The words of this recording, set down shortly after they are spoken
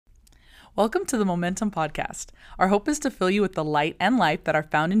Welcome to the Momentum Podcast. Our hope is to fill you with the light and life that are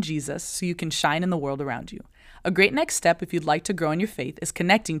found in Jesus so you can shine in the world around you. A great next step if you'd like to grow in your faith is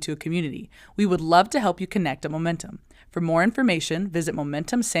connecting to a community. We would love to help you connect at Momentum. For more information, visit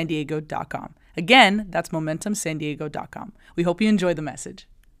MomentumSanDiego.com. Again, that's MomentumSanDiego.com. We hope you enjoy the message.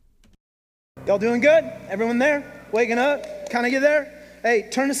 Y'all doing good? Everyone there? Waking up? Kind of get there? Hey,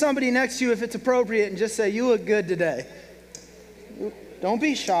 turn to somebody next to you if it's appropriate and just say, "You look good today." Don't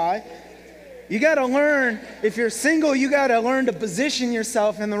be shy. You got to learn, if you're single, you got to learn to position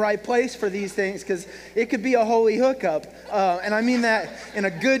yourself in the right place for these things because it could be a holy hookup. And I mean that in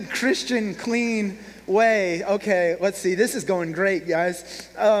a good Christian, clean way. Okay, let's see. This is going great, guys.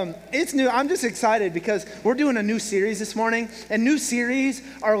 It's new. I'm just excited because we're doing a new series this morning. And new series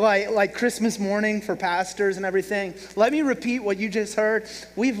are like Christmas morning for pastors and everything. Let me repeat what you just heard.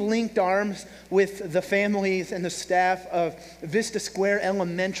 We've linked arms with the families and the staff of Vista Square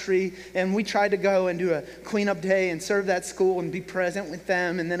Elementary, and we tried to go and do a cleanup day and serve that school and be present with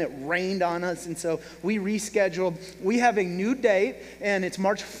them, and then it rained on us, and so we rescheduled. We have a new date, and it's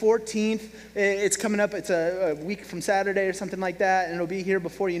March 14th. It's coming up. It's a week from Saturday or something like that, and it'll be here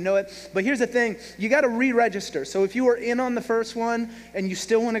before you know it. But here's the thing. You got to re-register. So if you were in on the first one and you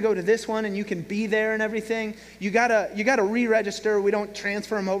still want to go to this one and you can be there and everything, you got to re-register. We don't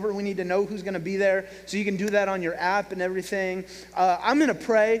transfer them over. We need to know who's going to be there, so you can do that on your app and everything. I'm going to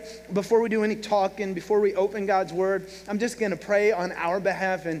pray before we do any talking, before we open God's word. I'm just going to pray on our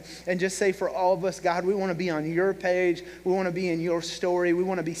behalf and just say for all of us, God, we want to be on your page. We want to be in your story. We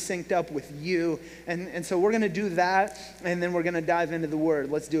want to be synced up with you. And so we're going to do that, and then we're going to dive into the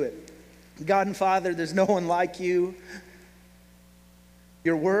word. Let's do it. God and Father, there's no one like you.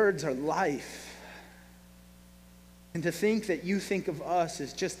 Your words are life. And to think that you think of us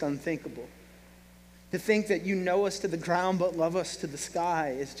is just unthinkable. To think that you know us to the ground but love us to the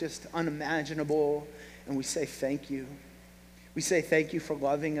sky is just unimaginable. And we say thank you. We say thank you for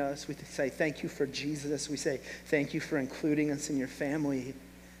loving us. We say thank you for Jesus. We say thank you for including us in your family.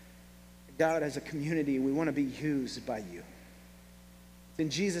 God, as a community, we want to be used by you. In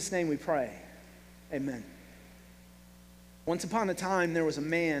Jesus' name we pray. Amen. Once upon a time, there was a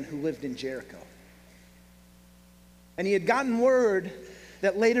man who lived in Jericho. And he had gotten word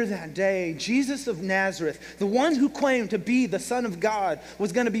that later that day, Jesus of Nazareth, the one who claimed to be the Son of God,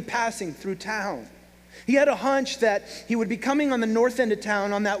 was going to be passing through town. He had a hunch that he would be coming on the north end of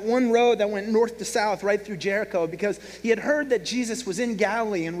town on that one road that went north to south right through Jericho because he had heard that Jesus was in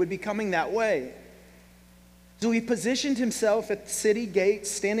Galilee and would be coming that way. So he positioned himself at the city gates,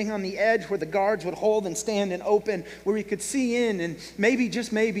 standing on the edge where the guards would hold and stand and open, where he could see in and maybe,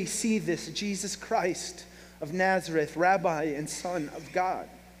 just maybe, see this Jesus Christ of Nazareth, Rabbi and Son of God.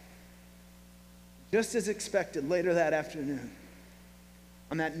 Just as expected, later that afternoon,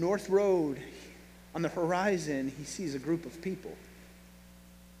 on that north road, on the horizon, he sees a group of people.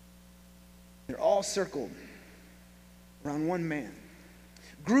 They're all circled around one man.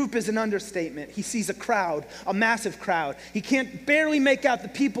 Group is an understatement. He sees a crowd, a massive crowd. He can't barely make out the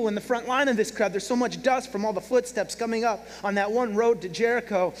people in the front line of this crowd. There's so much dust from all the footsteps coming up on that one road to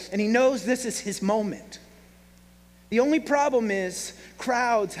Jericho, and he knows this is his moment. The only problem is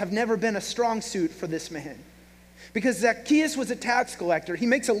crowds have never been a strong suit for this man. Because Zacchaeus was a tax collector. He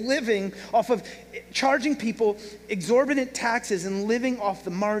makes a living off of charging people exorbitant taxes and living off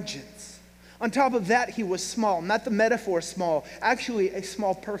the margins. On top of that, he was small. Not the metaphor small, actually a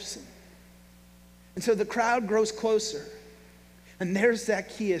small person. And so the crowd grows closer. And there's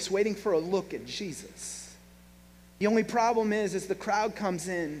Zacchaeus waiting for a look at Jesus. The only problem is, as the crowd comes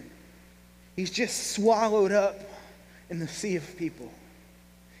in, he's just swallowed up in the sea of people.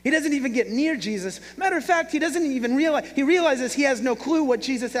 He doesn't even get near Jesus. Matter of fact, he doesn't even realize, he realizes he has no clue what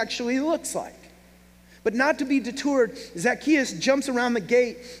Jesus actually looks like. But not to be detoured, Zacchaeus jumps around the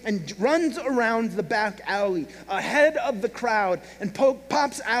gate and runs around the back alley ahead of the crowd and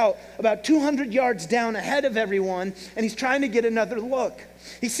pops out about 200 yards down ahead of everyone, and he's trying to get another look.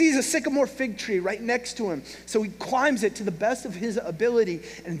 He sees a sycamore fig tree right next to him, so he climbs it to the best of his ability,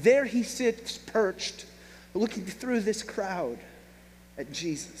 and there he sits perched, looking through this crowd at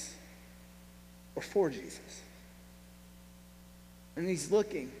Jesus, or for Jesus. And he's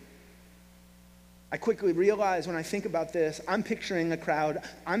looking. I quickly realize when I think about this, I'm picturing a crowd,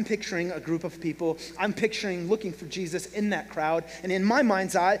 I'm picturing a group of people, I'm picturing looking for Jesus in that crowd, and in my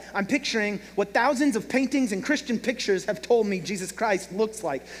mind's eye, I'm picturing what thousands of paintings and Christian pictures have told me Jesus Christ looks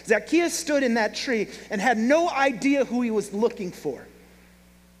like. Zacchaeus stood in that tree and had no idea who he was looking for.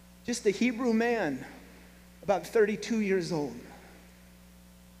 Just a Hebrew man, about 32 years old.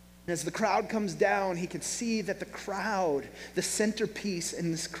 And as the crowd comes down, he can see that the crowd, the centerpiece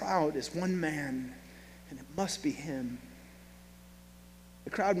in this crowd is one man, and it must be him.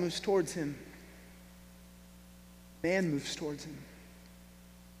 The crowd moves towards him. Man moves towards him.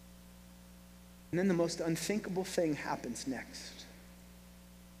 And then the most unthinkable thing happens next.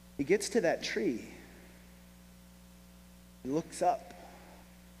 He gets to that tree. He looks up.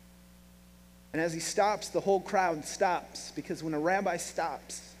 And as he stops, the whole crowd stops, because when a rabbi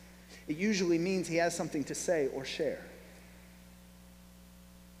stops, it usually means he has something to say or share.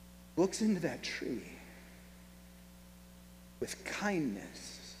 Looks into that tree with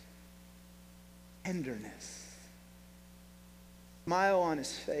kindness, tenderness, smile on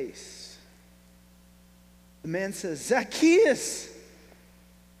his face. The man says, "Zacchaeus,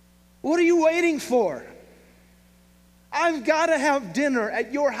 what are you waiting for? I've got to have dinner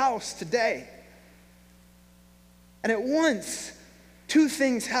at your house today." And at once, two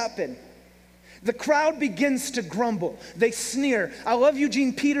things happen. The crowd begins to grumble. They sneer. I love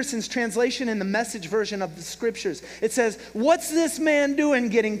Eugene Peterson's translation in the Message version of the scriptures. It says, "What's this man doing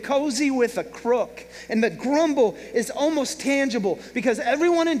getting cozy with a crook?" And the grumble is almost tangible, because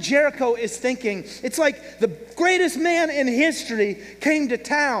everyone in Jericho is thinking, it's like the greatest man in history came to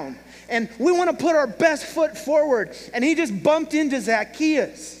town, and we want to put our best foot forward, and he just bumped into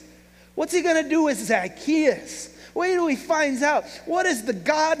Zacchaeus. What's he going to do with Zacchaeus? Wait till he finds out. What is the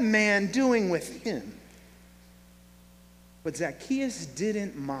God-man doing with him? But Zacchaeus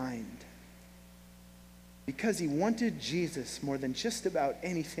didn't mind, because he wanted Jesus more than just about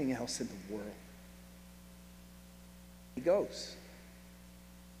anything else in the world. He goes.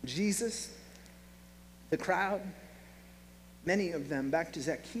 Jesus, the crowd, many of them, back to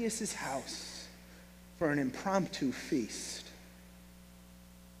Zacchaeus' house for an impromptu feast.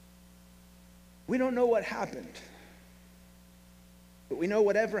 We don't know what happened, but we know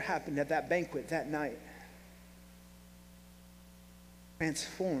whatever happened at that banquet that night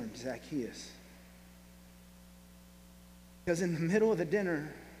transformed Zacchaeus. Because in the middle of the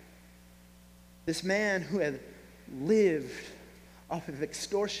dinner, this man who had lived off of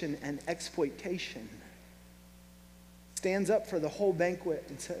extortion and exploitation stands up for the whole banquet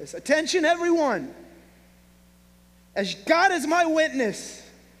and says, "Attention, everyone. As God is my witness,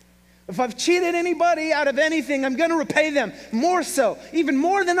 if I've cheated anybody out of anything, I'm going to repay them more so, even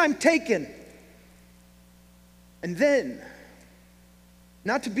more than I'm taken." And then,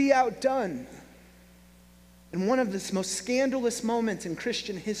 not to be outdone, in one of the most scandalous moments in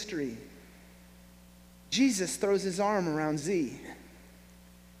Christian history, Jesus throws his arm around Z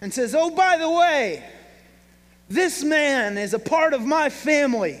and says, "Oh, by the way, this man is a part of my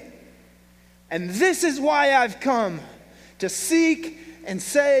family, and this is why I've come, to seek and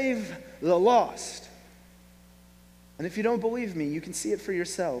save the lost." And if you don't believe me, you can see it for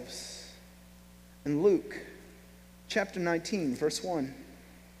yourselves. In Luke chapter 19, verse 1.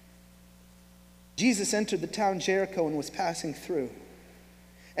 Jesus entered the town Jericho and was passing through.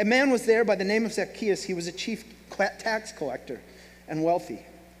 A man was there by the name of Zacchaeus. He was a chief tax collector and wealthy.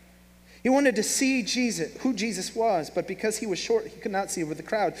 He wanted to see who Jesus was, but because he was short, he could not see over the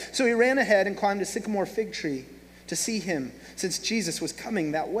crowd. So he ran ahead and climbed a sycamore fig tree to see him, since Jesus was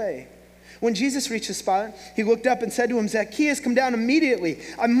coming that way. When Jesus reached the spot, he looked up and said to him, "Zacchaeus, come down immediately.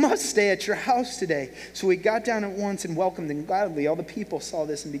 I must stay at your house today." So he got down at once and welcomed him gladly. All the people saw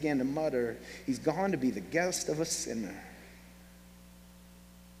this and began to mutter, "He's gone to be the guest of a sinner."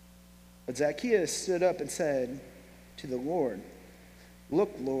 But Zacchaeus stood up and said to the Lord,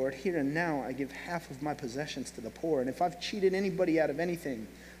 "Look, Lord, here and now I give half of my possessions to the poor, and if I've cheated anybody out of anything,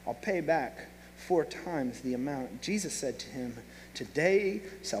 I'll pay back 4 times the amount." Jesus said to him, "Today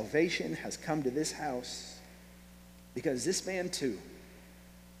salvation has come to this house, because this man too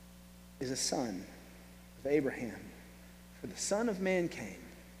is a son of Abraham. For the Son of Man came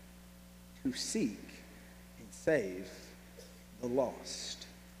to seek and save the lost."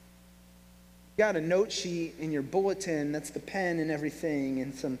 Got a note sheet in your bulletin. That's the pen and everything,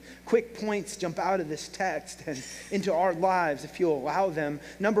 and some quick points jump out of this text and into our lives if you'll allow them.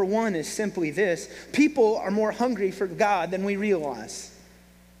 Number 1 is simply this: people are more hungry for God than we realize.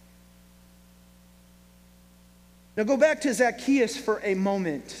 Now go back to Zacchaeus for a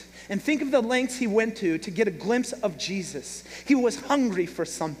moment and think of the lengths he went to get a glimpse of Jesus. He was hungry for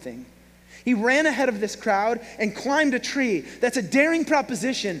something. He ran ahead of this crowd and climbed a tree. That's a daring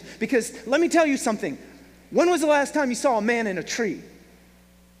proposition, because let me tell you something. When was the last time you saw a man in a tree?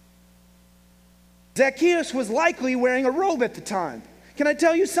 Zacchaeus was likely wearing a robe at the time. Can I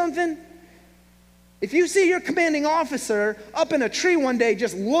tell you something? If you see your commanding officer up in a tree one day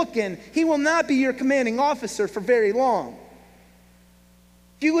just looking, he will not be your commanding officer for very long.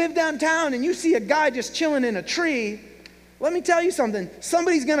 If you live downtown and you see a guy just chilling in a tree, let me tell you something.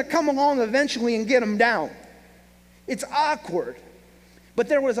 Somebody's going to come along eventually and get him down. It's awkward. But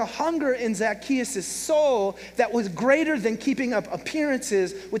there was a hunger in Zacchaeus' soul that was greater than keeping up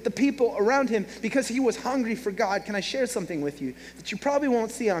appearances with the people around him because he was hungry for God. Can I share something with you that you probably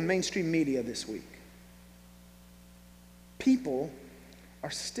won't see on mainstream media this week? People are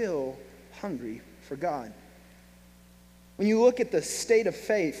still hungry for God. When you look at the state of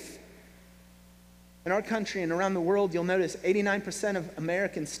faith in our country and around the world, you'll notice 89% of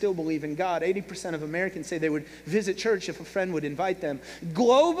Americans still believe in God. 80% of Americans say they would visit church if a friend would invite them.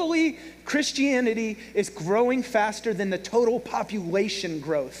 Globally, Christianity is growing faster than the total population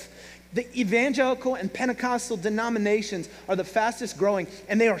growth. The evangelical and Pentecostal denominations are the fastest growing,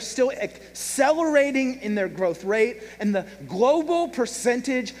 and they are still accelerating in their growth rate. And the global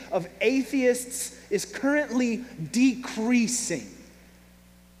percentage of atheists is currently decreasing.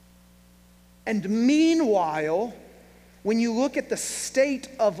 And meanwhile, when you look at the state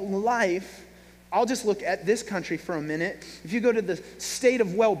of life, I'll just look at this country for a minute. If you go to the state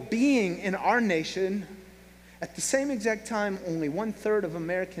of well-being in our nation, at the same exact time, only 1/3 of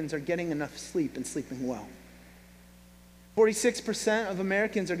Americans are getting enough sleep and sleeping well. 46% of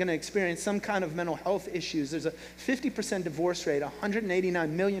Americans are going to experience some kind of mental health issues. There's a 50% divorce rate,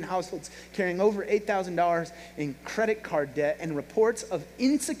 189 million households carrying over $8,000 in credit card debt, and reports of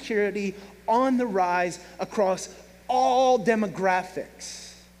insecurity on the rise across all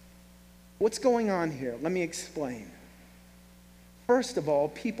demographics. What's going on here? Let me explain. First of all,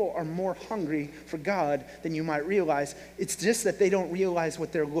 people are more hungry for God than you might realize. It's just that they don't realize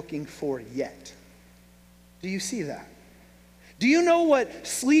what they're looking for yet. Do you see that? Do you know what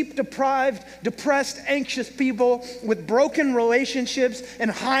sleep-deprived, depressed, anxious people with broken relationships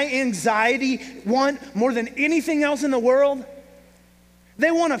and high anxiety want more than anything else in the world? They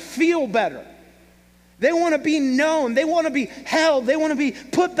want to feel better. They want to be known. They want to be held. They want to be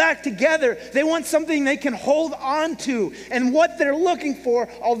put back together. They want something they can hold on to. And what they're looking for,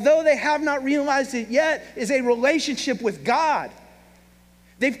 although they have not realized it yet, is a relationship with God.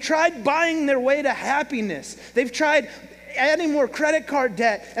 They've tried buying their way to happiness. They've tried adding more credit card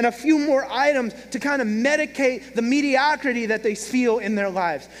debt and a few more items to kind of medicate the mediocrity that they feel in their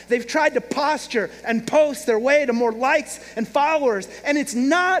lives. They've tried to posture and post their way to more likes and followers, and it's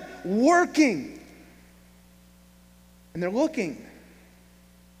not working. And they're looking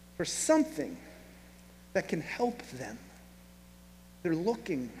for something that can help them. They're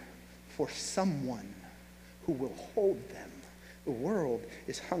looking for someone who will hold them. The world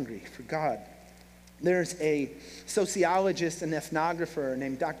is hungry for God. There's a sociologist and ethnographer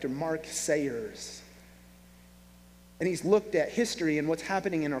named Dr. Mark Sayers. And he's looked at history and what's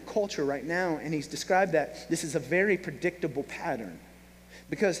happening in our culture right now, and he's described that this is a very predictable pattern.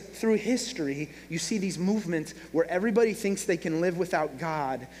 Because through history, you see these movements where everybody thinks they can live without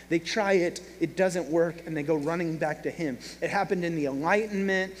God. They try it, it doesn't work, and they go running back to Him. It happened in the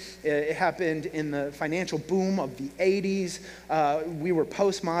Enlightenment. It happened in the financial boom of the 80s. We were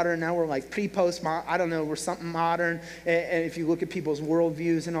postmodern, now we're like pre-postmodern. I don't know, we're something modern. And if you look at people's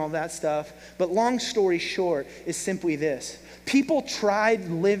worldviews and all that stuff. But long story short is simply this. People tried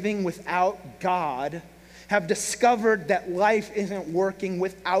living without God, have discovered that life isn't working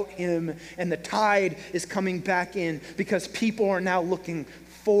without Him, and the tide is coming back in because people are now looking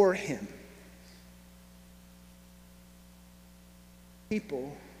for Him.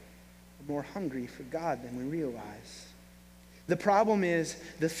 People are more hungry for God than we realize. The problem is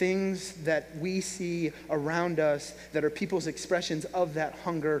the things that we see around us that are people's expressions of that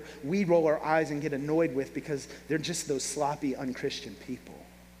hunger, we roll our eyes and get annoyed with because they're just those sloppy, unchristian people.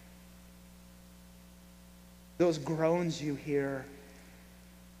 Those groans you hear,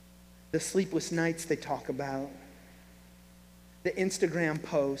 the sleepless nights they talk about, the Instagram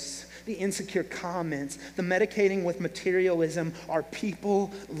posts, the insecure comments, the medicating with materialism are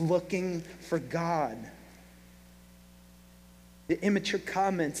people looking for God. The immature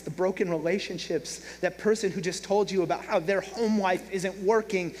comments, the broken relationships, that person who just told you about how their home life isn't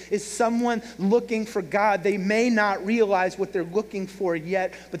working is someone looking for God. They may not realize what they're looking for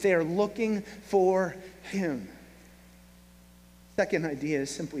yet, but they are looking for Him. Second idea is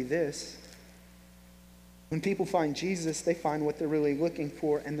simply this. When people find Jesus, they find what they're really looking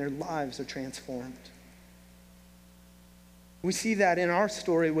for, and their lives are transformed. We see that in our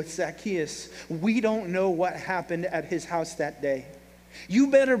story with Zacchaeus. We don't know what happened at his house that day. You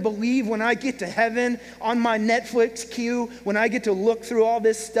better believe when I get to heaven on my Netflix queue, when I get to look through all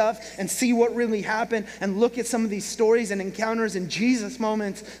this stuff and see what really happened and look at some of these stories and encounters and Jesus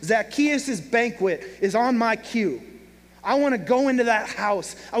moments, Zacchaeus' banquet is on my queue. I want to go into that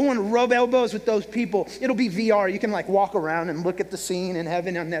house. I want to rub elbows with those people. It'll be VR. You can like walk around and look at the scene in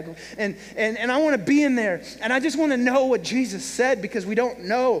heaven. And I want to be in there. And I just want to know what Jesus said because we don't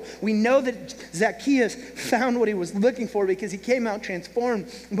know. We know that Zacchaeus found what he was looking for because he came out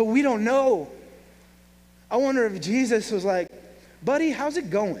transformed, but we don't know. I wonder if Jesus was like, buddy, how's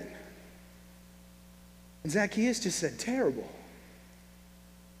it going? And Zacchaeus just said, terrible.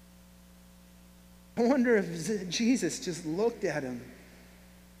 I wonder if Jesus just looked at him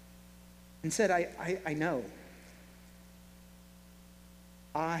and said, I know.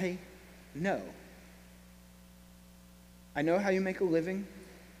 I know. I know how you make a living.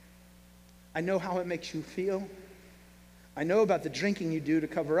 I know how it makes you feel. I know about the drinking you do to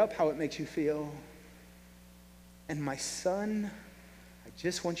cover up how it makes you feel. And my son, I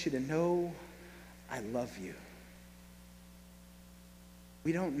just want you to know I love you.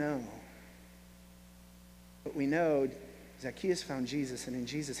 We don't know. But we know Zacchaeus found Jesus, and in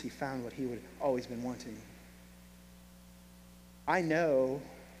Jesus he found what he would always been wanting. I know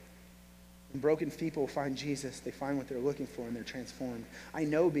when broken people find Jesus, they find what they're looking for and they're transformed. I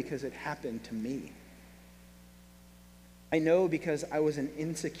know because it happened to me. I know because I was an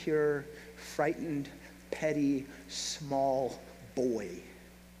insecure, frightened, petty, small boy.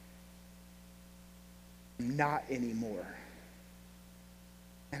 Not anymore.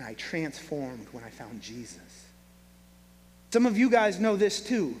 And I transformed when I found Jesus. Some of you guys know this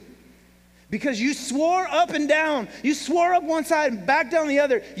too. Because you swore up and down, you swore up one side and back down the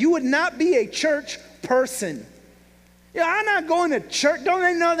other, you would not be a church person. Yeah, I'm not going to church. Don't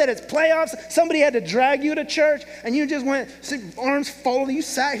they know that it's playoffs? Somebody had to drag you to church and you just went, arms folded. You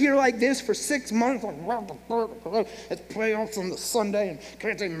sat here like this for 6 months. It's playoffs on the Sunday and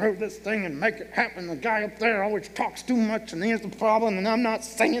can't they move this thing and make it happen? The guy up there always talks too much and here's the problem. And I'm not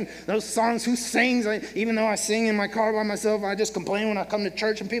singing those songs. Who sings? Even though I sing in my car by myself, I just complain when I come to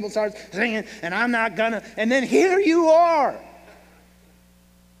church and people start singing and I'm not gonna. And then here you are.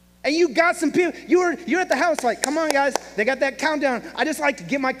 And you got some people, you're at the house like, come on guys, they got that countdown. I just like to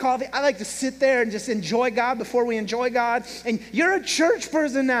get my coffee. I like to sit there and just enjoy God before we enjoy God. And you're a church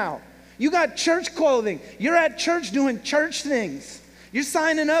person now. You got church clothing. You're at church doing church things. You're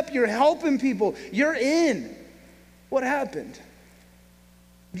signing up, you're helping people. You're in. What happened?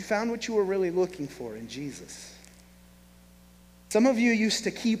 You found what you were really looking for in Jesus. Some of you used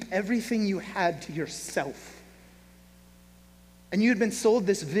to keep everything you had to yourself. And you had been sold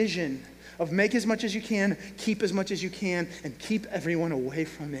this vision of make as much as you can, keep as much as you can, and keep everyone away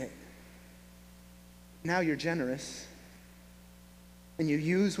from it. Now you're generous. And you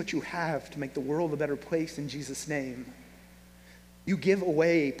use what you have to make the world a better place in Jesus' name. You give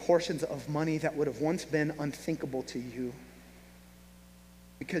away portions of money that would have once been unthinkable to you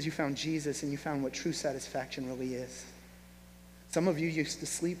because you found Jesus and you found what true satisfaction really is. Some of you used to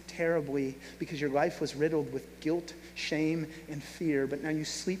sleep terribly because your life was riddled with guilt, shame, and fear, but now you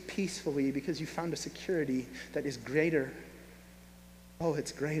sleep peacefully because you found a security that is greater. Oh,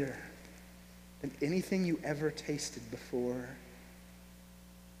 it's greater than anything you ever tasted before.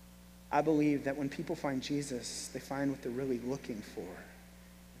 I believe that when people find Jesus, they find what they're really looking for, and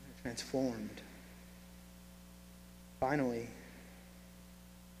they're transformed. Finally,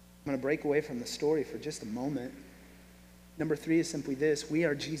 I'm going to break away from the story for just a moment. Number 3 is simply this: we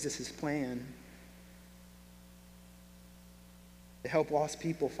are Jesus' plan to help lost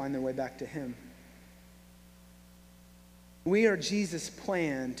people find their way back to him. We are Jesus'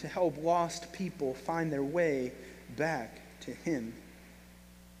 plan to help lost people find their way back to him.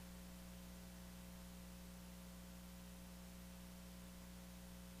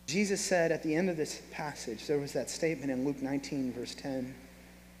 Jesus said at the end of this passage, there was that statement in Luke 19, verse 10.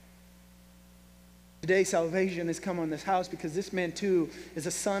 Today salvation has come on this house because this man too is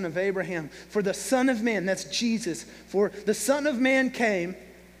a son of Abraham. For the Son of Man, that's Jesus, for the Son of Man came,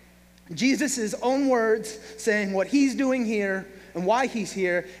 Jesus' own words saying what he's doing here and why he's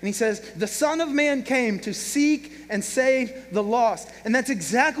here. And he says, the Son of Man came to seek and save the lost. And that's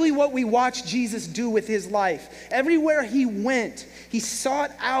exactly what we watch Jesus do with his life. Everywhere he went, he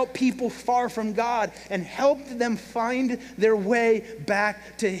sought out people far from God and helped them find their way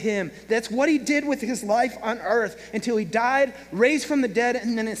back to him. That's what he did with his life on earth until he died, raised from the dead,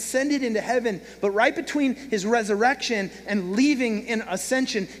 and then ascended into heaven. But right between his resurrection and leaving in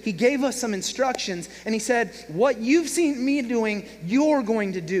ascension, he gave us some instructions. And he said, what you've seen me doing, you're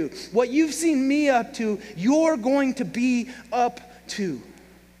going to do. What you've seen me up to, you're going to be up to.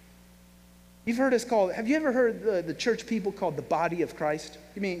 You've heard us called, have you ever heard the church people called the body of Christ?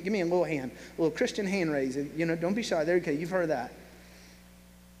 Give me a little hand, a little Christian hand raise. You know, don't be shy. There you go. You've heard that.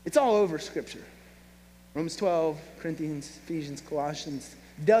 It's all over Scripture. Romans 12, Corinthians, Ephesians, Colossians,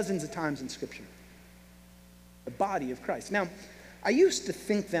 dozens of times in Scripture. The body of Christ. Now, I used to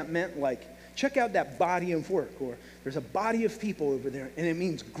think that meant like, check out that body of work, or there's a body of people over there, and it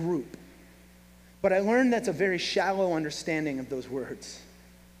means group. But I learned that's a very shallow understanding of those words.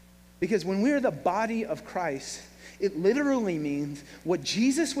 Because when we're the body of Christ, it literally means what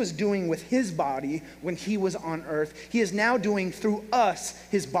Jesus was doing with his body when he was on earth, he is now doing through us,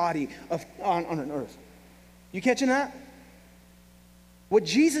 his body on an earth. You catching that? What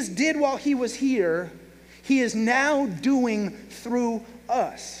Jesus did while he was here, he is now doing through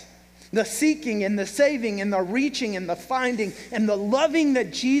us. The seeking and the saving and the reaching and the finding and the loving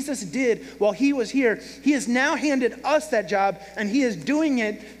that Jesus did while he was here, he has now handed us that job, and he is doing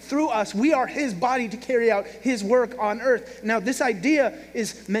it through us. We are his body to carry out his work on earth. Now, this idea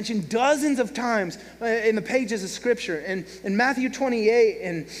is mentioned dozens of times in the pages of Scripture. And in Matthew 28,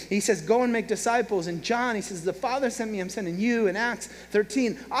 and he says, go and make disciples. In John, he says, the Father sent me, I'm sending you. In Acts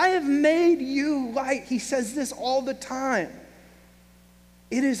 13, I have made you light. He says this all the time.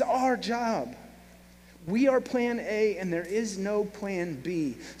 It is our job. We are plan A, and there is no plan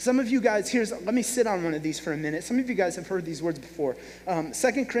B. Some of you guys, let me sit on one of these for a minute. Some of you guys have heard these words before.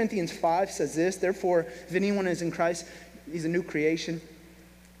 2 Corinthians 5 says this, therefore, if anyone is in Christ, he's a new creation.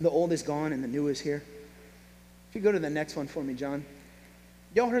 The old is gone and the new is here. If you go to the next one for me, John.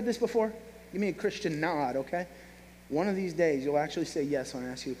 Y'all heard this before? Give me a Christian nod, okay? One of these days, you'll actually say yes when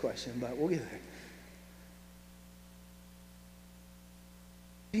I ask you a question, but we'll get there.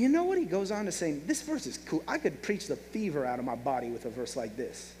 Do you know what he goes on to say? This verse is cool. I could preach the fever out of my body with a verse like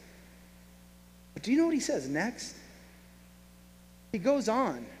this. But do you know what he says next? He goes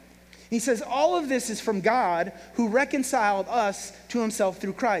on. He says, all of this is from God who reconciled us to himself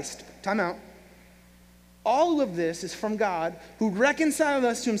through Christ. Time out. All of this is from God who reconciled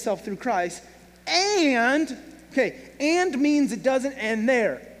us to himself through Christ. And means it doesn't end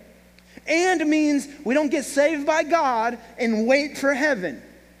there. And means we don't get saved by God and wait for heaven.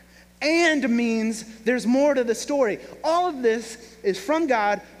 And means there's more to the story. All of this is from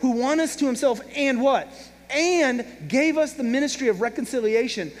God who won us to himself and what? And gave us the ministry of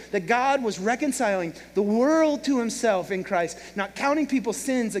reconciliation, that God was reconciling the world to himself in Christ, not counting people's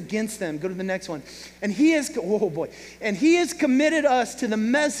sins against them. Go to the next one. And he has committed us to the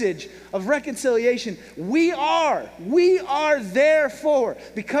message of reconciliation. We are therefore,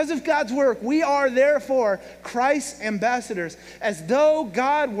 because of God's work, we are therefore Christ's ambassadors, as though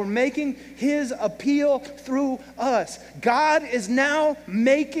God were making his appeal through us. God is now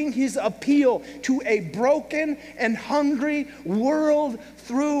making his appeal to a broken and hungry world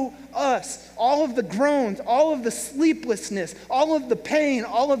through us. All of the groans, all of the sleeplessness, all of the pain,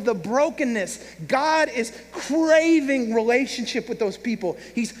 all of the brokenness. God is craving relationship with those people.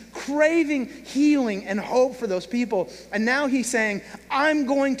 He's craving healing and hope for those people. And now he's saying, I'm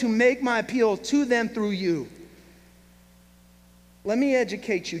going to make my appeal to them through you. Let me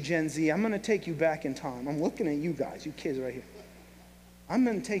educate you, Gen Z. I'm going to take you back in time. I'm looking at you guys, you kids right here. I'm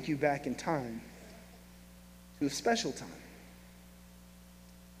going to take you back in time to a special time.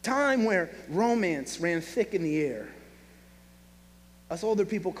 Time where romance ran thick in the air. Us older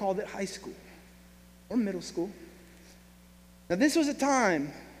people called it high school or middle school. Now, this was a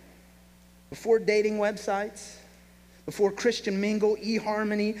time before dating websites, before Christian Mingle,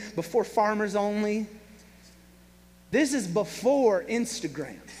 eHarmony, before Farmers Only. This is before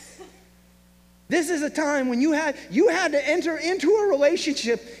Instagram. This is a time when you had to enter into a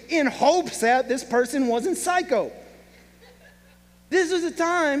relationship in hopes that this person wasn't psycho. This was a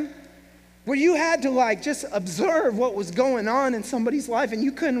time where you had to just observe what was going on in somebody's life, and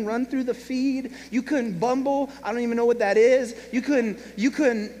you couldn't run through the feed. You couldn't Bumble. I don't even know what that is. You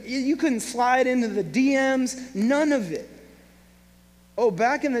couldn't slide into the DMs. None of it. Oh,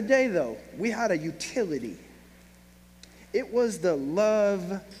 back in the day though, we had a utility. It was the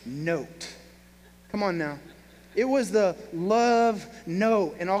love note. Come on now. It was the love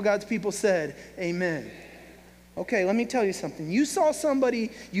note. And all God's people said, amen. Okay, let me tell you something. You saw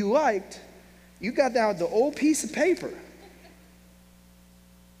somebody you liked, you got out the old piece of paper,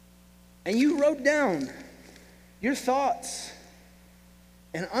 and you wrote down your thoughts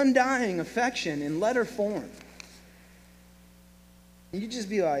and undying affection in letter form. And you'd just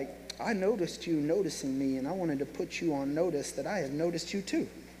be like, I noticed you noticing me, and I wanted to put you on notice that I have noticed you too.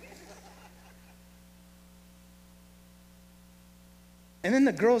 And then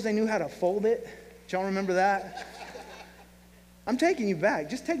the girls, they knew how to fold it. Do y'all remember that? I'm taking you back.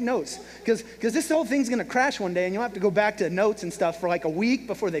 Just take notes. Because this whole thing's going to crash one day, and you'll have to go back to notes and stuff for like a week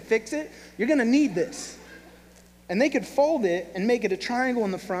before they fix it. You're going to need this. And they could fold it and make it a triangle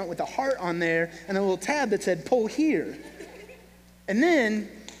in the front with a heart on there and a little tab that said pull here. And then,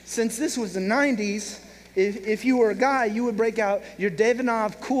 since this was the 90s, if you were a guy, you would break out your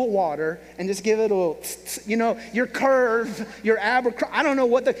Davidoff Cool Water and just give it a little, your Curve, your Abercrombie. I don't know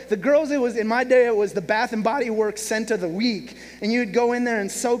what the girls, it was, in my day, it was the Bath and Body Works scent of the week. And you'd go in there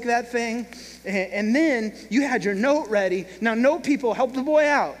and soak that thing. And then you had your note ready. Now, note people, help the boy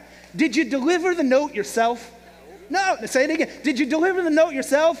out. Did you deliver the note yourself? No. Say it again. Did you deliver the note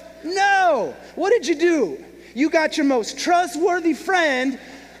yourself? No. What did you do? You got your most trustworthy friend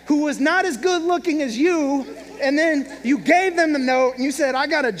who was not as good looking as you, and then you gave them the note and you said, I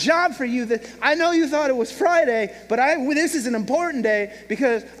got a job for you. That I know you thought it was Friday, but this is an important day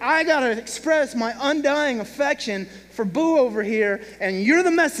because I got to express my undying affection for Boo over here, and you're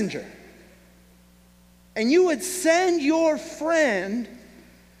the messenger. And you would send your friend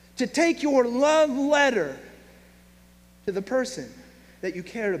to take your love letter to the person that you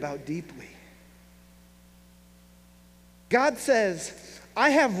cared about deeply. God says, I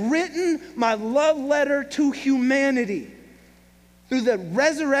have written my love letter to humanity through the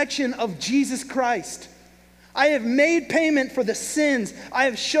resurrection of Jesus Christ. I have made payment for the sins. I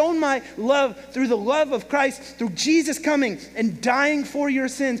have shown my love through the love of Christ, through Jesus coming and dying for your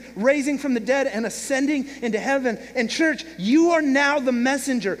sins, raising from the dead and ascending into heaven. And church, you are now the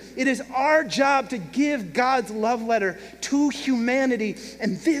messenger. It is our job to give God's love letter to humanity.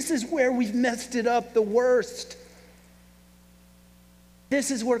 And this is where we've messed it up the worst.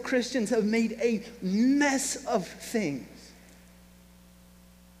 This is where Christians have made a mess of things.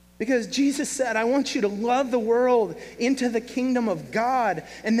 Because Jesus said, I want you to love the world into the kingdom of God.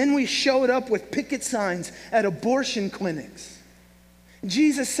 And then we showed up with picket signs at abortion clinics.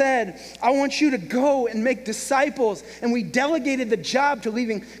 Jesus said, I want you to go and make disciples. And we delegated the job to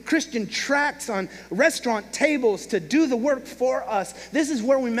leaving Christian tracts on restaurant tables to do the work for us. This is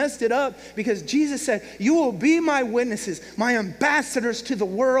where we messed it up, because Jesus said, you will be my witnesses, my ambassadors to the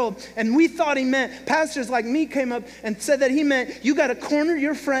world. And we thought he meant, pastors like me came up and said that he meant, you got to corner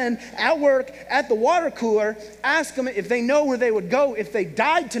your friend at work at the water cooler, ask them if they know where they would go if they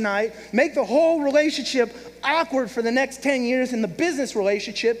died tonight, make the whole relationship awkward for the next 10 years in the business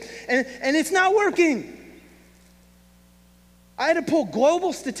relationship, and it's not working. I had to pull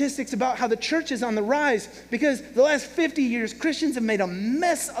global statistics about how the church is on the rise, because the last 50 years, Christians have made a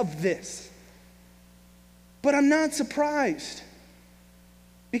mess of this. But I'm not surprised,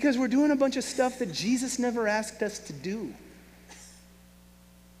 because we're doing a bunch of stuff that Jesus never asked us to do.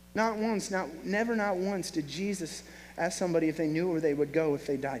 Not once did Jesus ask somebody if they knew where they would go if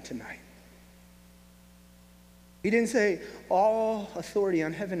they died tonight. He didn't say, all authority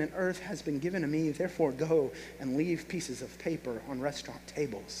on heaven and earth has been given to me, therefore go and leave pieces of paper on restaurant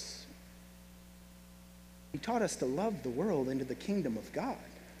tables. He taught us to love the world into the kingdom of God.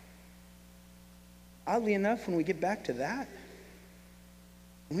 Oddly enough, when we get back to that,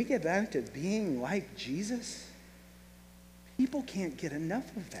 when we get back to being like Jesus, people can't get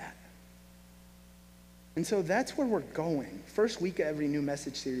enough of that. And so that's where we're going. First week of every new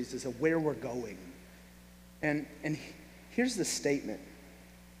message series is where we're going. And here's the statement.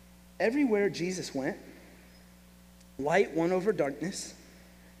 Everywhere Jesus went, light won over darkness,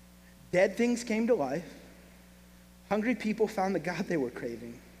 dead things came to life, hungry people found the God they were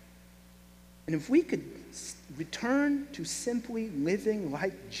craving. And if we could return to simply living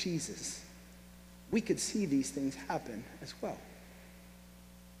like Jesus, we could see these things happen as well.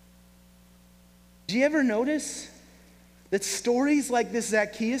 Do you ever notice that stories like this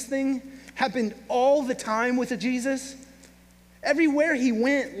Zacchaeus thing happened all the time with Jesus? Everywhere he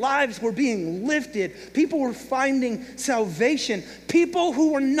went, lives were being lifted. People were finding salvation. People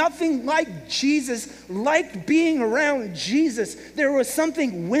who were nothing like Jesus liked being around Jesus. There was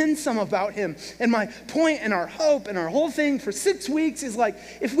something winsome about him. And my point and our hope and our whole thing for 6 weeks is like,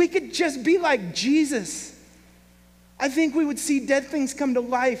 if we could just be like Jesus, I think we would see dead things come to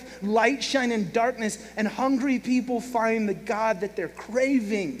life, light shine in darkness, and hungry people find the God that they're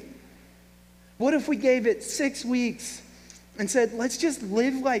craving. What if we gave it 6 weeks and said, let's just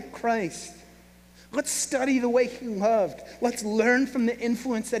live like Christ. Let's study the way he loved. Let's learn from the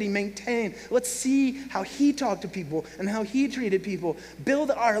influence that he maintained. Let's see how he talked to people and how he treated people.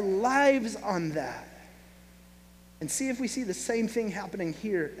 Build our lives on that. And see if we see the same thing happening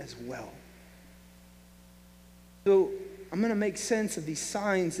here as well. So I'm going to make sense of these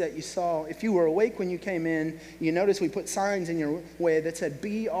signs that you saw. If you were awake when you came in, you notice we put signs in your way that said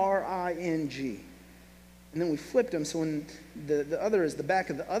BRING. And then we flipped them, so when the other is the back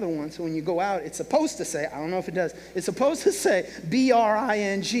of the other one, so when you go out, it's supposed to say, I don't know if it does, it's supposed to say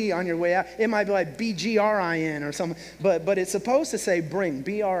B-R-I-N-G on your way out. It might be like B-G-R-I-N or something, but it's supposed to say bring,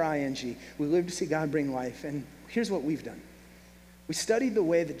 B-R-I-N-G. We live to see God bring life, and here's what we've done. We studied the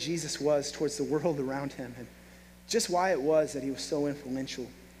way that Jesus was towards the world around him, and just why it was that he was so influential.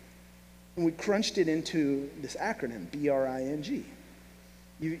 And we crunched it into this acronym, B-R-I-N-G.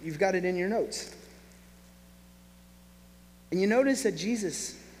 You've got it in your notes. And you notice that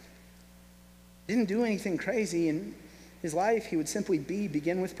Jesus didn't do anything crazy in his life. He would simply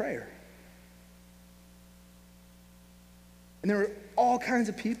begin with prayer. And there were all kinds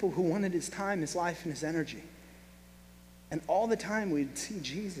of people who wanted his time, his life, and his energy. And all the time we'd see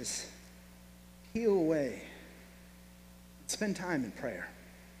Jesus peel away and spend time in prayer.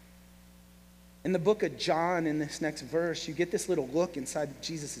 In the book of John, in this next verse, you get this little look inside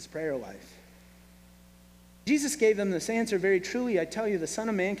Jesus' prayer life. Jesus gave them this answer, very truly, I tell you, the Son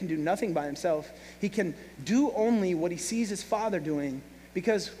of Man can do nothing by himself. He can do only what he sees his Father doing,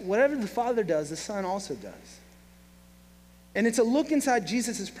 because whatever the Father does, the Son also does. And it's a look inside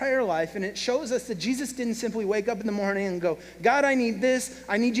Jesus' prayer life, and it shows us that Jesus didn't simply wake up in the morning and go, God, I need this.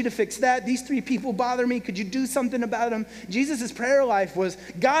 I need you to fix that. These 3 people bother me. Could you do something about them? Jesus' prayer life was,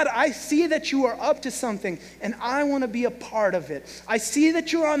 God, I see that you are up to something, and I want to be a part of it. I see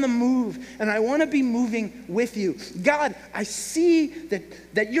that you're on the move, and I want to be moving with you. God, I see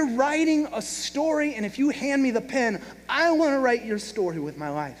that you're writing a story, and if you hand me the pen, I want to write your story with my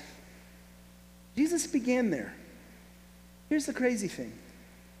life. Jesus began there. Here's the crazy thing.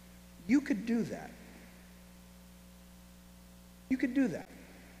 You could do that. You could do that.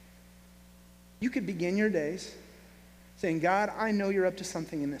 You could begin your days saying, God, I know you're up to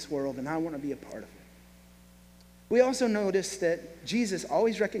something in this world, and I want to be a part of it. We also notice that Jesus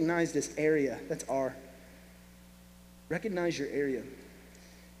always recognized this area. That's R. Recognize your area.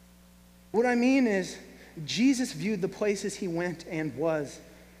 What I mean is, Jesus viewed the places he went and was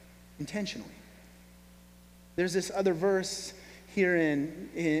intentionally. There's this other verse here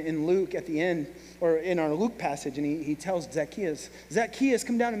in Luke at the end, or in our Luke passage, and he tells Zacchaeus, Zacchaeus,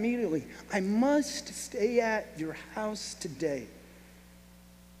 come down immediately. I must stay at your house today.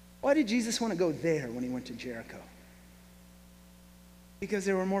 Why did Jesus want to go there when he went to Jericho? Because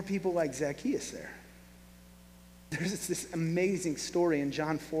there were more people like Zacchaeus there. There's this amazing story in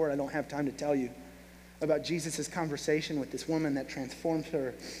John 4, I don't have time to tell you, about Jesus' conversation with this woman that transforms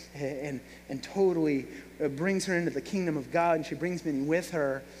her and totally brings her into the kingdom of God, and she brings many with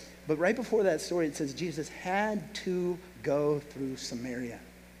her. But right before that story, it says Jesus had to go through Samaria.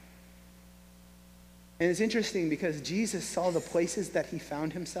 And it's interesting because Jesus saw the places that he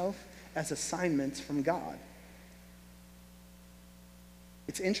found himself as assignments from God.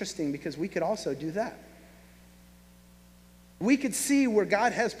 It's interesting because we could also do that. We could see where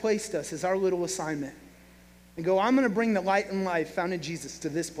God has placed us as our little assignment and go, I'm going to bring the light and life found in Jesus to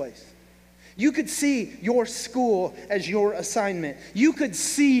this place. You could see your school as your assignment. You could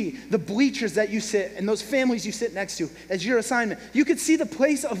see the bleachers that you sit and those families you sit next to as your assignment. You could see the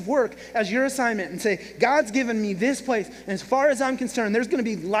place of work as your assignment and say, God's given me this place, and as far as I'm concerned, there's going to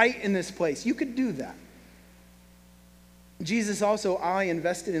be light in this place. You could do that. Jesus also,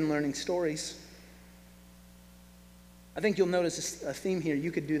 invested in learning stories. I think you'll notice a theme here.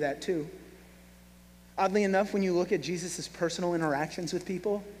 You could do that too. Oddly enough, when you look at Jesus' personal interactions with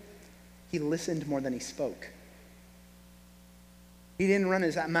people, he listened more than he spoke. He didn't run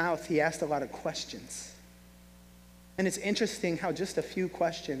his mouth. He asked a lot of questions. And it's interesting how just a few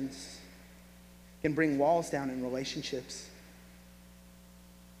questions can bring walls down in relationships.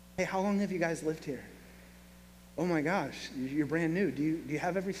 Hey, how long have you guys lived here? Oh my gosh, you're brand new. Do you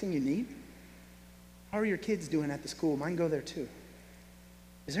have everything you need? How are your kids doing at the school? Mine go there too.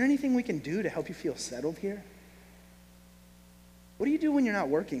 Is there anything we can do to help you feel settled here? What do you do when you're not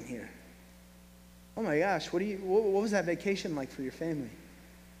working here? Oh my gosh, what was that vacation like for your family?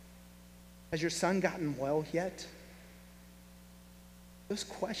 Has your son gotten well yet? Those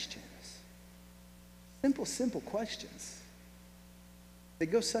questions, simple questions, they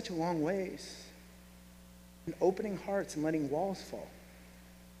go such a long ways in opening hearts and letting walls fall.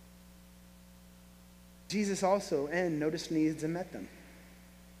 Jesus also, noticed needs and met them.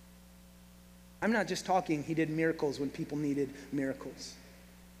 I'm not just talking he did miracles when people needed miracles.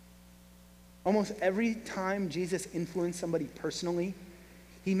 Almost every time Jesus influenced somebody personally,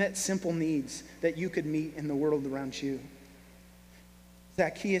 he met simple needs that you could meet in the world around you.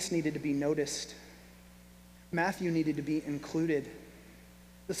 Zacchaeus needed to be noticed. Matthew needed to be included.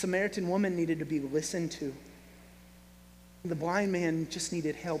 The Samaritan woman needed to be listened to. The blind man just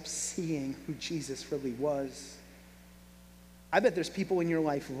needed help seeing who Jesus really was. I bet there's people in your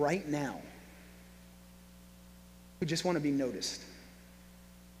life right now who just want to be noticed,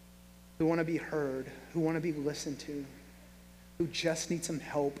 who want to be heard, who want to be listened to, who just need some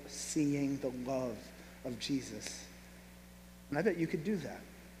help seeing the love of Jesus. And I bet you could do that.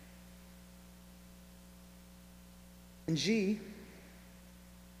 In G,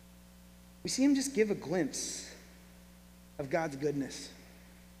 we see him just give a glimpse of God's goodness.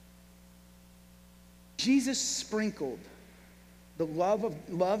 Jesus sprinkled the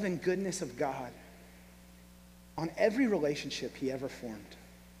love and goodness of God on every relationship he ever formed.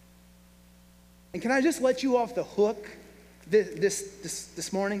 And can I just let you off the hook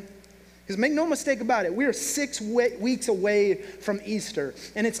this morning? Because make no mistake about it, we are 6 weeks away from Easter.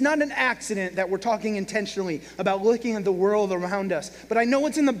 And it's not an accident that we're talking intentionally about looking at the world around us. But I know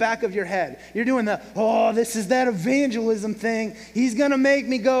what's in the back of your head. You're doing this is that evangelism thing. He's going to make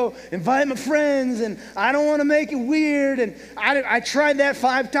me go invite my friends, and I don't want to make it weird. And I tried that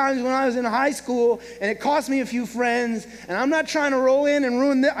 5 times when I was in high school, and it cost me a few friends. And I'm not trying to roll in and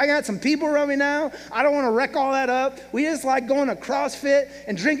ruin I got some people around me now. I don't want to wreck all that up. We just like going to CrossFit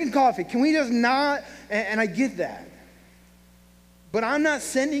and drinking coffee. Can we just not? And I get that. But I'm not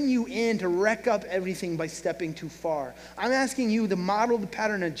sending you in to wreck up everything by stepping too far. I'm asking you to model the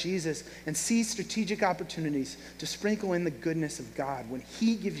pattern of Jesus and seize strategic opportunities to sprinkle in the goodness of God when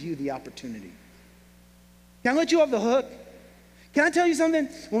he gives you the opportunity. Can I let you off the hook? Can I tell you something?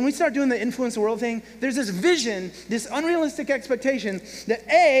 When we start doing the influence the world thing, there's this vision, this unrealistic expectation that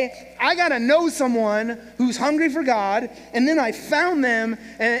I got to know someone who's hungry for God, and then I found them,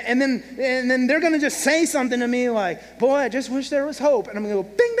 and then they're going to just say something to me like, boy, I just wish there was hope. And I'm going to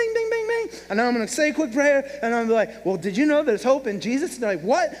go bing, bing, bing, bing, bing. And then I'm going to say a quick prayer, and I'm like, well, did you know there's hope in Jesus? And they're like,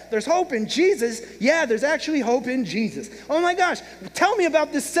 what? There's hope in Jesus? Yeah, there's actually hope in Jesus. Oh my gosh, tell me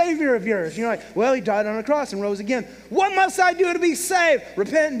about this Savior of yours. You're like, well, he died on a cross and rose again. What must I do to be saved?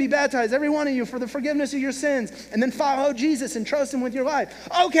 Repent and be baptized, every one of you, for the forgiveness of your sins, and then follow Jesus and trust him with your life.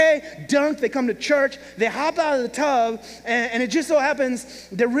 Okay, dunk. They come to church, they hop out of the tub, and it just so happens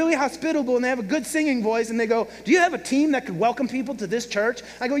they're really hospitable and they have a good singing voice, and they go, do you have a team that could welcome people to this church?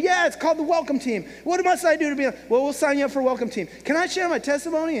 I go, yeah, it's called the welcome team. What must I do to be well, we'll sign you up for welcome team. Can I share my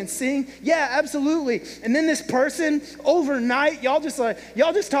testimony and sing? Yeah, absolutely. And then this person overnight, y'all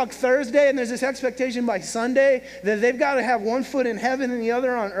just talk Thursday, and there's this expectation by Sunday that they've got to have one foot in heaven and the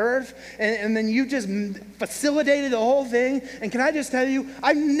other on earth, and then you just facilitated the whole thing. And can I just tell you,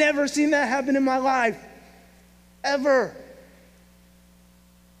 I've never seen that happen in my life, ever.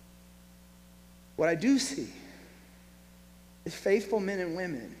 What I do see is faithful men and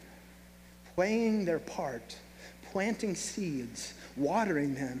women playing their part, planting seeds,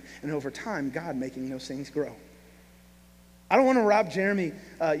 watering them, and over time, God making those things grow. I don't want to rob Jeremy.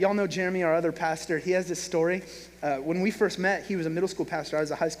 Y'all know Jeremy, our other pastor. He has this story. When we first met, he was a middle school pastor. I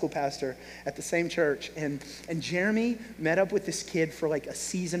was a high school pastor at the same church. And Jeremy met up with this kid for like a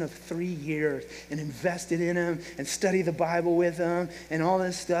season of 3 years and invested in him and studied the Bible with him and all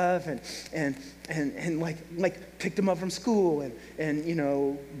this stuff. And like picked him up from school and you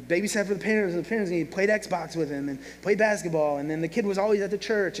know, babysat for the parents, and he played Xbox with him and played basketball. And then the kid was always at the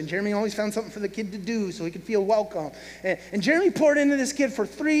church, and Jeremy always found something for the kid to do so he could feel welcome. And Jeremy poured into this kid for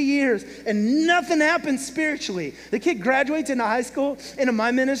 3 years, and nothing happened spiritually. The kid graduates into high school, into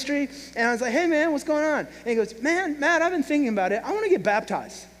my ministry, and I was like, hey man, what's going on? And he goes, man, Matt, I've been thinking about it. I want to get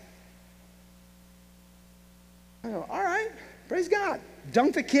baptized. I go, all right, praise God.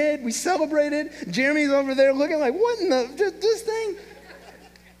 Dunked the kid, we celebrated. Jeremy's over there looking like, what in this thing?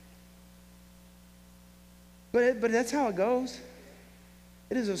 But that's how it goes.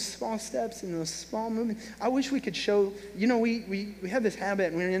 It is those small steps and those small movements. I wish we could show, you know, we have this habit,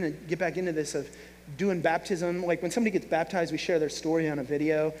 and we're going to get back into this, of doing baptism. Like when somebody gets baptized, we share their story on a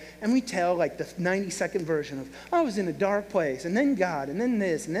video, and we tell like the 90-second version of, I was in a dark place, and then God, and then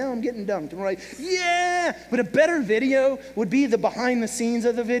this, and now I'm getting dunked. And we're like, yeah! But a better video would be the behind the scenes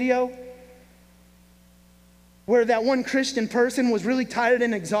of the video, where that one Christian person was really tired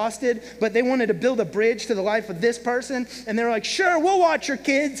and exhausted, but they wanted to build a bridge to the life of this person. And they were like, sure, we'll watch your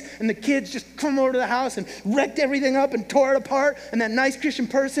kids. And the kids just come over to the house and wrecked everything up and tore it apart. And that nice Christian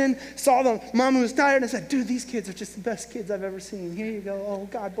person saw the mom who was tired and said, dude, these kids are just the best kids I've ever seen. Here you go. Oh,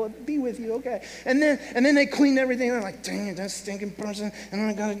 God, be with you. Okay. And then they cleaned everything. And they're like, dang it, that stinking person. And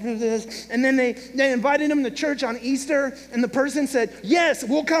I got to do this. And then they invited him to church on Easter. And the person said, yes,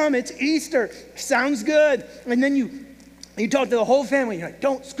 we'll come. It's Easter. Sounds good. And then you You talk to the whole family, you're like,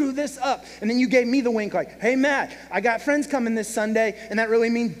 don't screw this up. And then you gave me the wink like, hey, Matt, I got friends coming this Sunday, and that really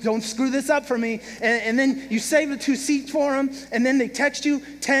means don't screw this up for me. And then you save the 2 seats for them, and then they text you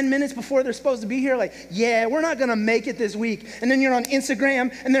 10 minutes before they're supposed to be here like, yeah, we're not going to make it this week. And then you're on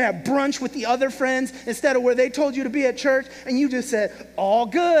Instagram, and they're at brunch with the other friends instead of where they told you to be at church, and you just said, all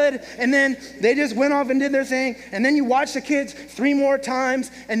good. And then they just went off and did their thing, and then you watch the kids 3 more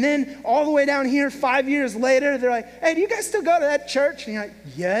times, and then all the way down here 5 years later, they're like, hey, do you guys still go to that church? And you're like,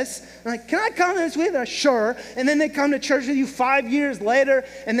 yes. I'm like, can I come this week? They're like, sure. And then they come to church with you 5 years later,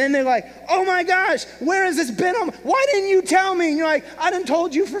 and then they're like, oh my gosh, where has this been? Why didn't you tell me? And you're like, I done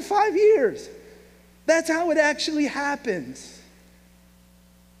told you for 5 years. That's how it actually happens.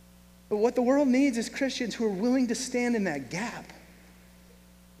 But what the world needs is Christians who are willing to stand in that gap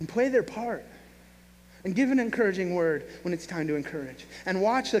and play their part. And give an encouraging word when it's time to encourage. And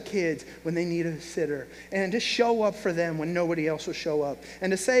watch the kids when they need a sitter. And to show up for them when nobody else will show up.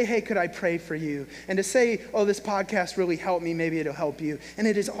 And to say, hey, could I pray for you? And to say, oh, this podcast really helped me. Maybe it'll help you. And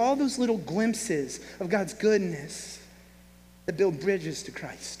it is all those little glimpses of God's goodness that build bridges to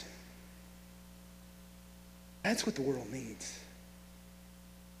Christ. That's what the world needs.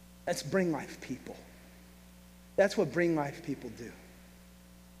 That's Bring Life people. That's what Bring Life people do.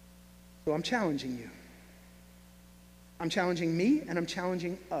 So I'm challenging you. I'm challenging me, and I'm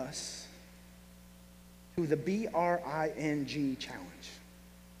challenging us to the BRING challenge.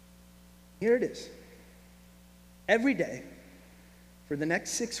 Here it is. Every day for the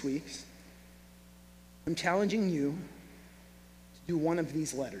next 6 weeks, I'm challenging you to do one of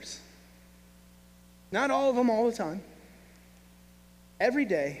these letters. Not all of them all the time. Every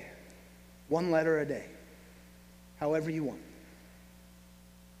day, 1 letter a day, however you want.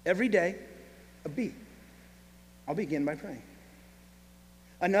 Every day, a B. I'll begin by praying.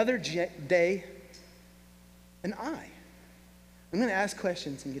 Another day, an I. I'm going to ask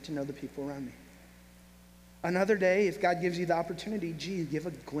questions and get to know the people around me. Another day, if God gives you the opportunity, G, give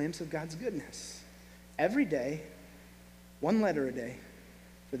a glimpse of God's goodness. Every day, 1 letter a day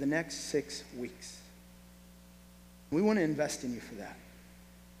for the next 6 weeks. We want to invest in you for that.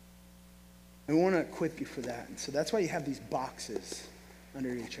 And we want to equip you for that. And so that's why you have these boxes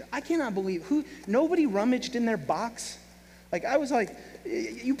under your chair. I cannot believe nobody rummaged in their box. Like, I was like,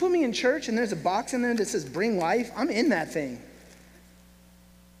 you put me in church and there's a box in there that says Bring Life. I'm in that thing.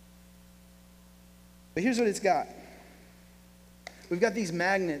 But here's what it's got. We've got these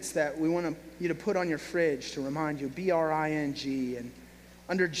magnets that we want you to put on your fridge to remind you, BRING. And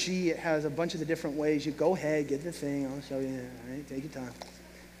under G, it has a bunch of the different ways. You go ahead, get the thing. I'll show you. All right, take your time.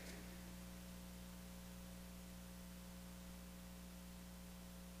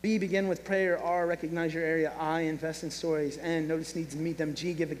 B, begin with prayer. R, recognize your area. I, invest in stories. N, notice needs to meet them.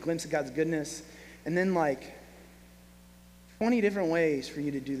 G, give a glimpse of God's goodness. And then 20 different ways for you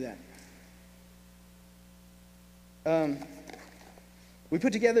to do that. We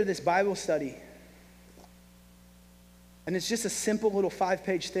put together this Bible study. And it's just a simple little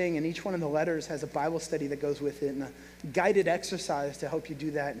 5-page thing, and each one of the letters has a Bible study that goes with it and a guided exercise to help you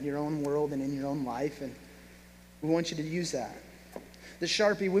do that in your own world and in your own life. And we want you to use that. The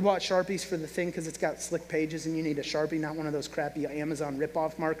Sharpie, we bought Sharpies for the thing because it's got slick pages and you need a Sharpie, not one of those crappy Amazon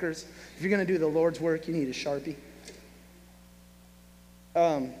rip-off markers. If you're going to do the Lord's work, you need a Sharpie.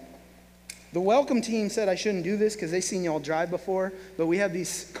 The welcome team said I shouldn't do this because they've seen y'all drive before, but we have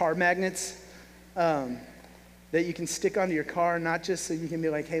these car magnets that you can stick onto your car, not just so you can be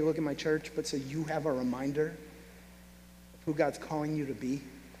like, hey, look at my church, but so you have a reminder of who God's calling you to be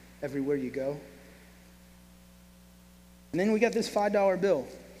everywhere you go. And then we got this $5 bill.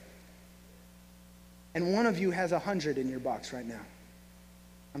 And one of you has 100 in your box right now.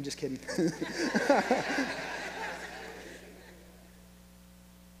 I'm just kidding.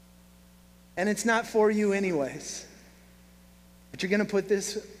 And it's not for you anyways. But you're going to put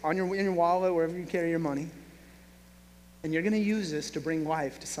this in your wallet, wherever you carry your money. And you're going to use this to bring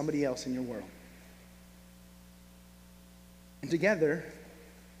life to somebody else in your world. And together,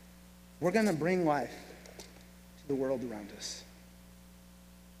 we're going to bring life to the world around us.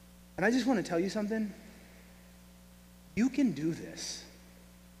 And I just want to tell you something. You can do this.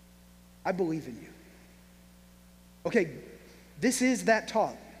 I believe in you. Okay, this is that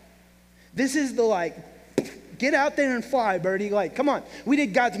talk. This is the get out there and fly, birdie. Come on. We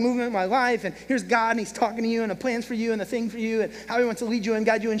did God's movement in my life, and here's God, and he's talking to you, and the plans for you, and the thing for you, and how he wants to lead you and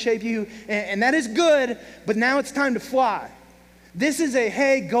guide you and shape you. And that is good, but now it's time to fly. This is a,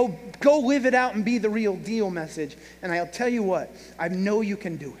 hey, go live it out and be the real deal message. And I'll tell you what, I know you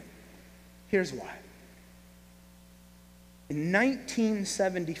can do it. Here's why. In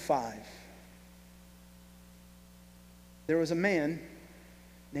 1975, there was a man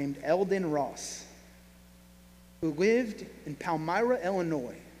named Eldon Ross who lived in Palmyra,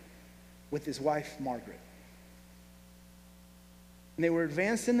 Illinois with his wife, Margaret. And they were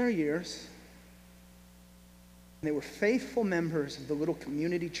advanced in their years. And they were faithful members of the little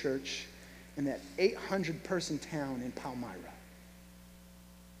community church in that 800-person town in Palmyra.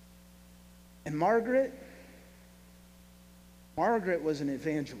 And Margaret was an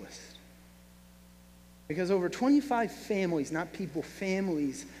evangelist. Because over 25 families, not people,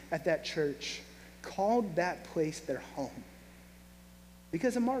 families at that church called that place their home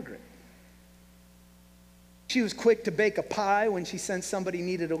because of Margaret. She was quick to bake a pie when she sensed somebody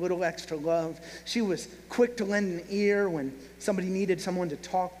needed a little extra love. She was quick to lend an ear when somebody needed someone to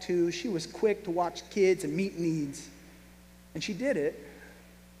talk to. She was quick to watch kids and meet needs. And she did it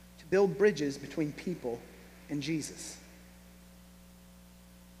to build bridges between people and Jesus.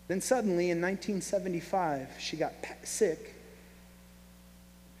 Then suddenly in 1975, she got sick,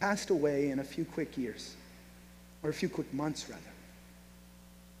 passed away in a few quick years, or a few quick months rather,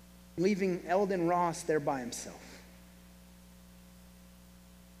 leaving Eldon Ross there by himself.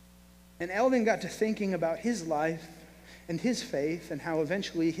 And Eldon got to thinking about his life and his faith and how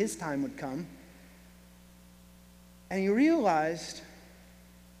eventually his time would come. And he realized,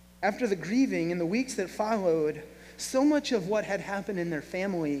 after the grieving in the weeks that followed, so much of what had happened in their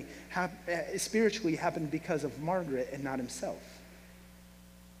family spiritually happened because of Margaret and not himself.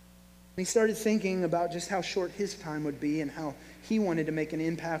 And he started thinking about just how short his time would be and how he wanted to make an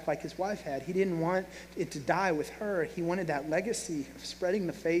impact like his wife had. He didn't want it to die with her. He wanted that legacy of spreading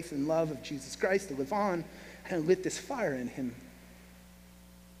the faith and love of Jesus Christ to live on, and it lit this fire in him,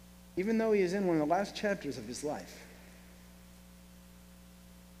 even though he is in one of the last chapters of his life.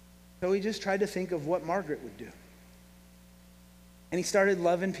 So he just tried to think of what Margaret would do. And he started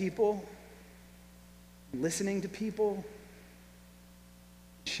loving people, listening to people,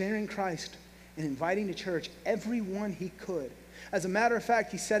 sharing Christ, and inviting to church everyone he could. As a matter of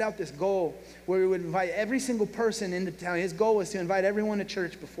fact, he set out this goal where he would invite every single person into town. His goal was to invite everyone to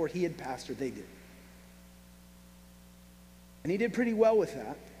church before he had pastored. They did. And he did pretty well with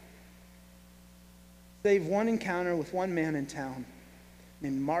that. Save one encounter with one man in town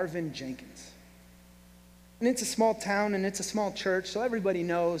named Marvin Jenkins. And it's a small town and it's a small church, so everybody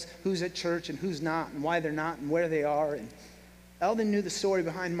knows who's at church and who's not and why they're not and where they are. And Eldon knew the story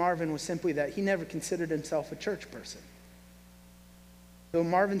behind Marvin was simply that he never considered himself a church person. So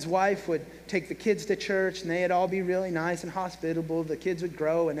Marvin's wife would take the kids to church, and they'd all be really nice and hospitable. The kids would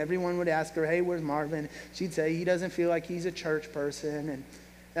grow, and everyone would ask her, "Hey, where's Marvin?" She'd say, "He doesn't feel like he's a church person." And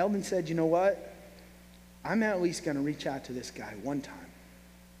Eldon said, "You know what? I'm at least going to reach out to this guy one time."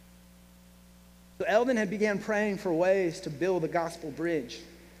 So Eldon had began praying for ways to build a gospel bridge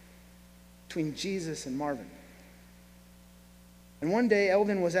between Jesus and Marvin. And one day,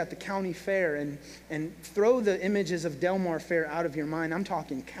 Eldon was at the county fair, and throw the images of Delmar Fair out of your mind. I'm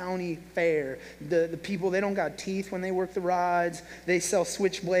talking county fair. The people, they don't got teeth when they work the rods. They sell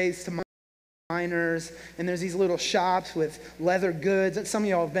switchblades to miners, and there's these little shops with leather goods. Some of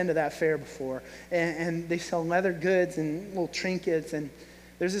y'all have been to that fair before. And they sell leather goods and little trinkets, and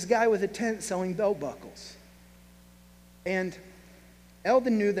there's this guy with a tent selling belt buckles. And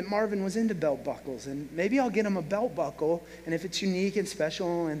Eldon knew that Marvin was into belt buckles, and maybe I'll get him a belt buckle, and if it's unique and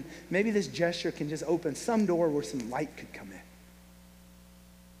special, and maybe this gesture can just open some door where some light could come in.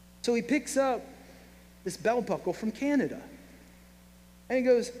 So he picks up this belt buckle from Canada. And he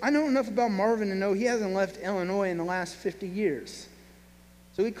goes, "I know enough about Marvin to know he hasn't left Illinois in the last 50 years.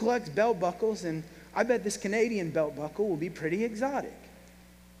 So he collects belt buckles, and I bet this Canadian belt buckle will be pretty exotic."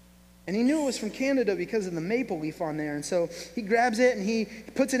 And he knew it was from Canada because of the maple leaf on there. And so he grabs it and he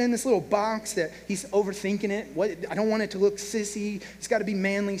puts it in this little box that he's overthinking it. I don't want it to look sissy. It's got to be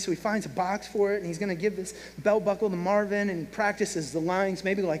manly. So he finds a box for it, and he's going to give this belt buckle to Marvin and practices the lines,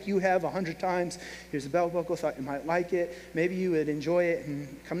 maybe like you have 100 times. "Here's a belt buckle, thought you might like it. Maybe you would enjoy it and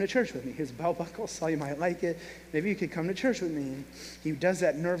come to church with me. Here's a belt buckle, saw you might like it. Maybe you could come to church with me." And he does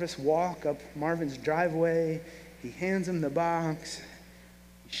that nervous walk up Marvin's driveway. He hands him the box.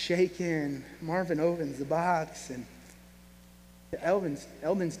 Shaken. Marvin opens the box, and to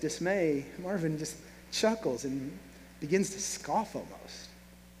Eldon's dismay, Marvin just chuckles and begins to scoff almost.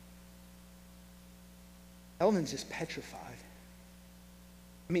 Eldon's just petrified.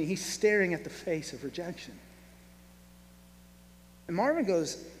 I mean, he's staring at the face of rejection. And Marvin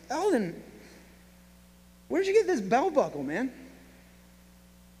goes, "Eldon, where'd you get this belt buckle, man?"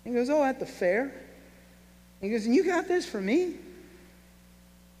 He goes, "Oh, at the fair." He goes, "And you got this for me?"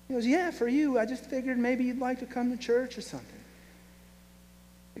 He goes, "Yeah, for you. I just figured maybe you'd like to come to church or something."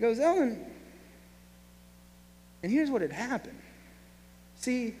 He goes, "Eldon, And here's what had happened.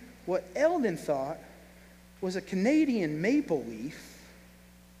 See, what Eldon thought was a Canadian maple leaf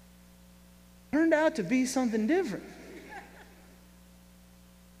turned out to be something different.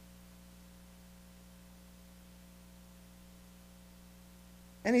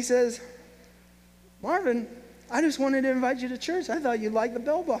 And he says, Marvin, I just wanted to invite you to church. I thought you'd like the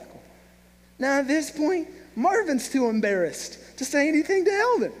belt buckle. Now at this point, Marvin's too embarrassed to say anything to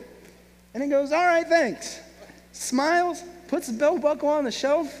Eldon. And he goes, all right, thanks. Smiles, puts the belt buckle on the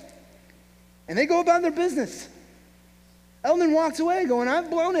shelf, and they go about their business. Eldon walks away going, I've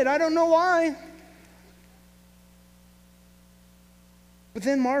blown it. I don't know why. But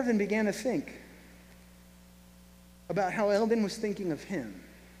then Marvin began to think about how Eldon was thinking of him.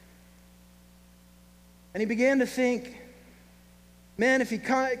 And he began to think, man, if he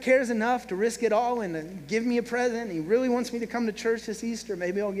cares enough to risk it all and to give me a present, and he really wants me to come to church this Easter,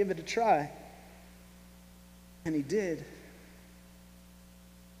 maybe I'll give it a try. And he did.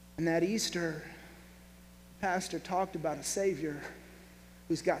 And that Easter, the pastor talked about a Savior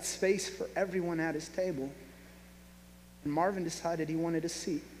who's got space for everyone at his table. And Marvin decided he wanted a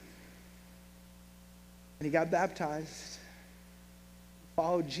seat. And he got baptized,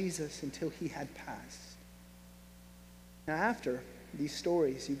 followed Jesus until he had passed. Now after these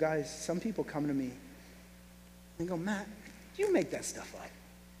stories, you guys, some people come to me and go, Matt, you make that stuff up.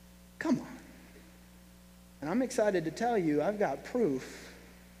 Come on. And I'm excited to tell you, I've got proof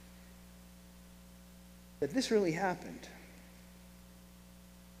that this really happened.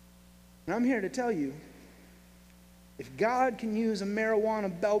 And I'm here to tell you, if God can use a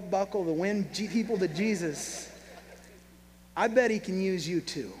marijuana belt buckle to win people to Jesus, I bet he can use you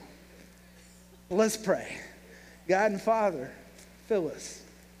too. Let's pray. God and Father, fill us,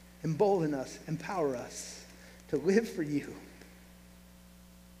 embolden us, empower us to live for you.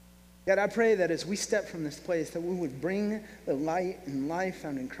 God, I pray that as we step from this place, that we would bring the light and life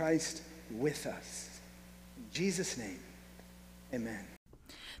found in Christ with us. In Jesus' name, amen.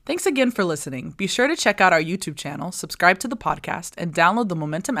 Thanks again for listening. Be sure to check out our YouTube channel, subscribe to the podcast, and download the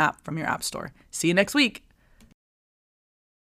Momentum app from your app store. See you next week.